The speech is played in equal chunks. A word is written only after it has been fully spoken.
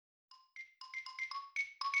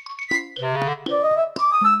Pitter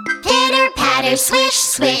patter, swish,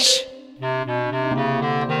 swish. Pitter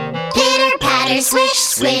patter, swish,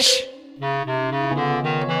 swish.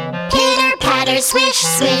 Pitter patter, swish,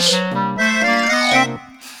 swish.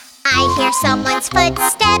 I hear someone's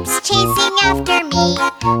footsteps chasing after me.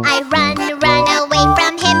 I run away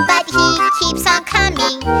from him, but he keeps on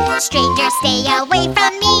coming. Stranger, stay away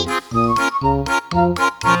from me.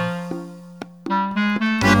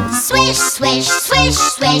 Swish, swish, swish,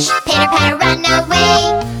 swish. Pitter patter, run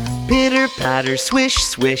away. Pitter patter, swish,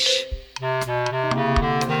 swish.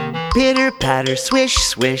 Pitter patter, swish,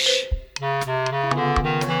 swish.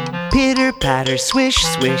 Pitter patter, swish,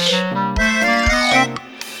 swish.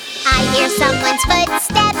 I hear someone's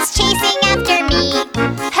footsteps chasing after me.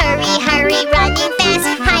 Hurry, hurry, running fast.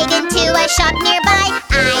 Hide into a shop nearby.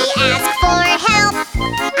 I ask for help.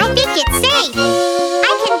 I think it's safe.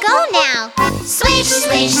 I can go now. Swish,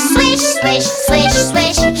 swish, swish, swish, swish,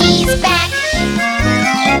 swish. He's back.